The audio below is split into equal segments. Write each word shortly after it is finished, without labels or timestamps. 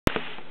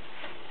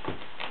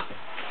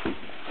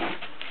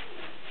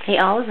Hey,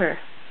 Oliver.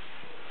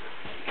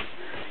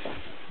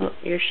 Oh,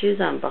 your shoe's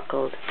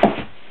unbuckled.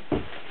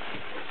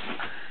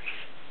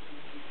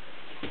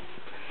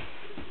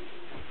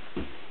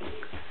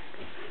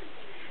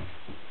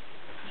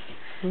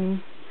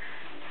 Can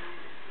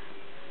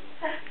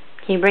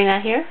you bring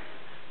that here?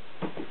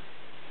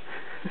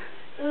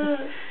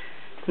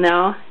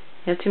 No?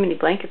 You have too many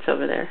blankets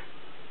over there.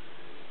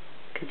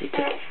 Because you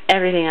took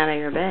everything out of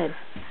your bed.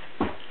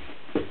 Thank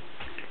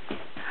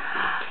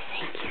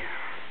you.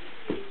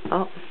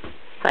 Oh,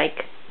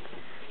 psych.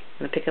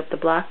 I'm going to pick up the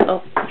block.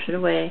 Oh, push it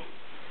away.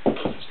 Push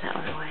that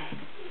one away.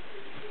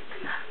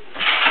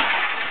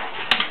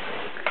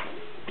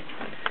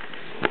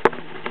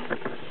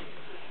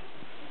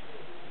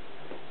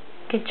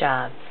 Good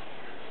job.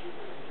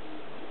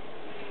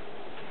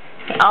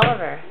 Hey,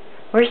 Oliver,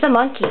 where's the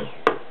monkey?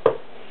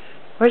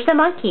 Where's the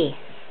monkey?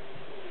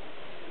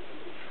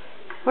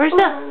 Where's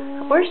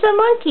the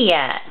monkey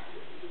at?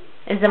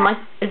 Is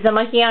the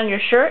monkey on your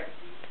shirt?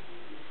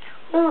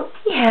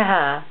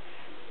 Yeah.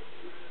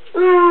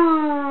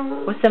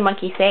 What's the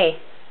monkey say?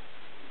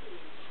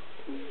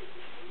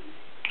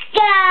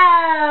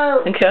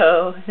 Go!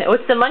 Go.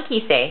 What's the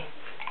monkey say?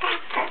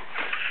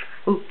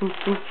 Ooh, ooh,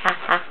 ooh, ha,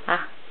 ha,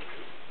 ha.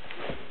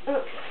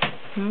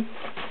 Hmm?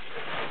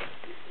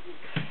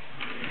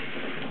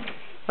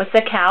 What's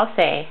the cow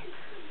say?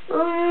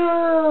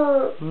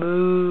 Moo.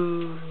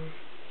 Moo.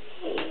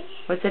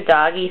 What's the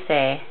doggy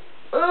say?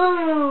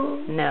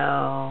 Ooh.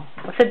 No.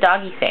 What's the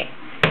doggy say?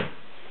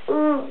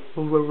 Ooh.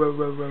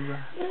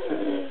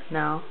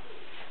 No.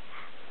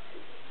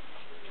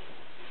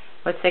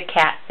 What's the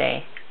cat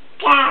say?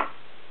 Cat.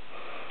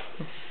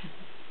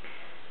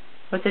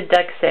 What's the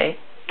duck say?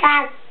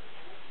 Cat.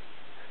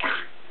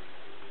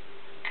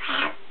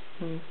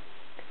 Hmm.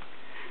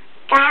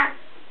 Cat.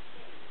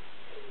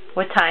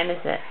 What time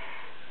is it?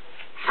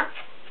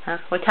 Huh?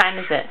 What time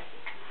is it?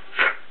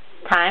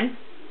 Time?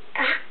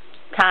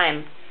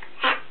 Time.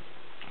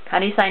 How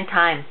do you sign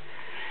time?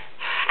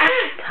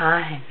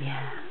 Time,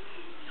 yeah.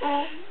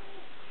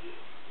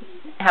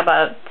 How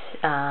about,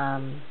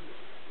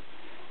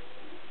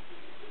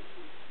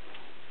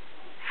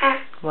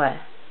 what?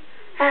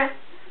 Can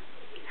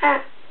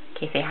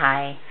you say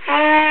hi?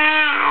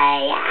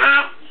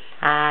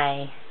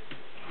 Hi.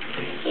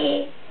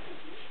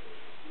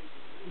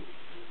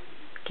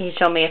 Can you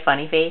show me a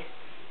funny face?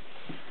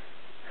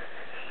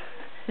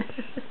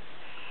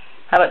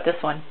 How about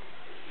this one?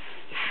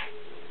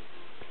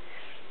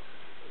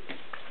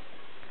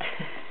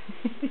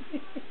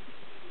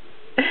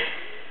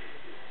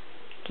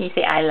 Can you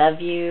say I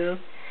love you?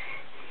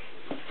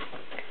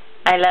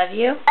 I love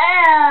you?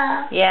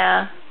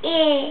 Yeah.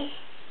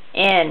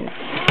 In.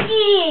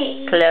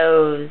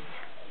 Close.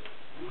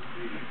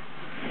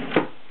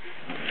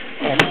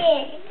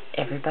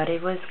 Everybody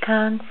was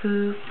kung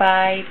fu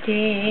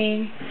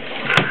fighting.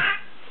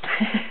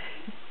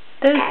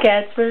 Those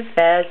cats were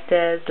fast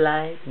as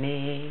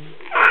lightning.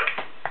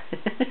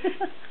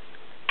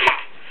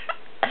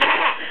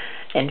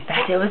 In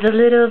fact, it was a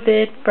little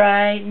bit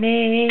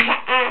frightening.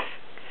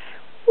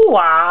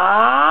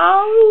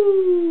 Wow!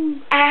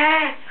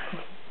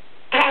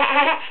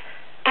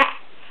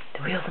 The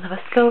wheels on the bus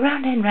go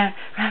round and round,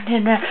 round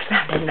and round,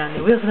 round and round.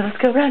 The wheels on the bus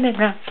go round and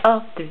round,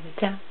 all through the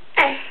town.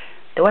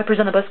 The wipers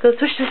on the bus go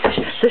swish, swish, swish,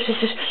 swish, swish,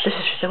 swish, swish,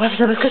 swish. The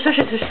wipers on the bus go swish,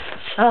 swish, swish,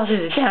 all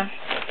through the town.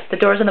 The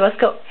doors on the bus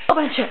go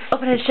open and shut,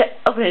 open and shut,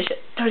 open and shut.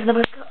 Doors on the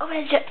bus go open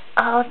and shut,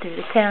 all through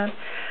the town.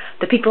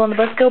 The people on the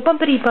bus go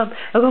bumpity bump,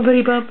 a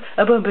bumpity bump,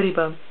 a bumpity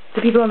bump.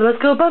 The people on the bus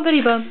go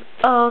bumpity bump,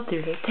 all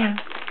through the town.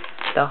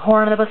 The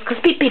horn on the bus goes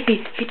beep, beep,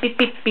 beep, beep, beep,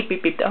 beep, beep,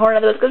 beep, beep. The horn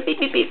on the bus goes beep,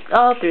 beep, beep,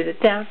 all through the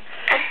town.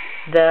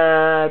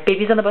 The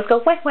babies on the bus go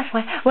wah, wah,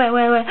 wah, wah,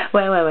 wah, wah,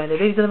 wah, wah, wah. The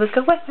babies on the bus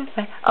go wah, wah,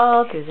 wah,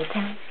 all through the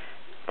town.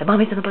 The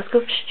mommies on the bus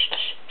go shh, shh, shh,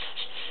 shh.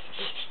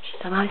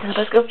 The mommies on the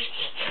bus go shh,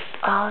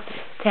 all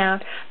through the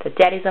town. The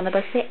daddies on the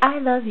bus say I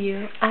love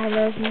you, I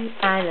love you,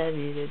 I love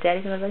you. The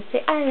daddies on the bus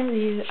say I love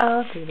you,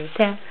 all through the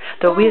town.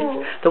 The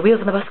wheels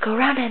on the bus go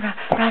round and round,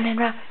 round and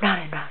round,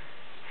 round and round.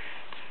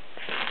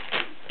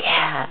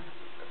 Yeah.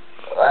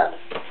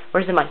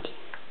 Where's the monkey?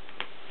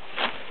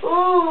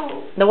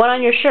 Ooh. The one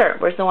on your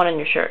shirt. Where's the one on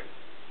your shirt?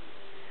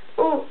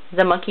 Ooh. Is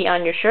the monkey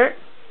on your shirt?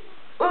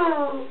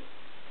 Ooh.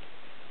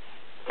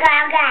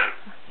 Gaga.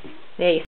 Yeah, you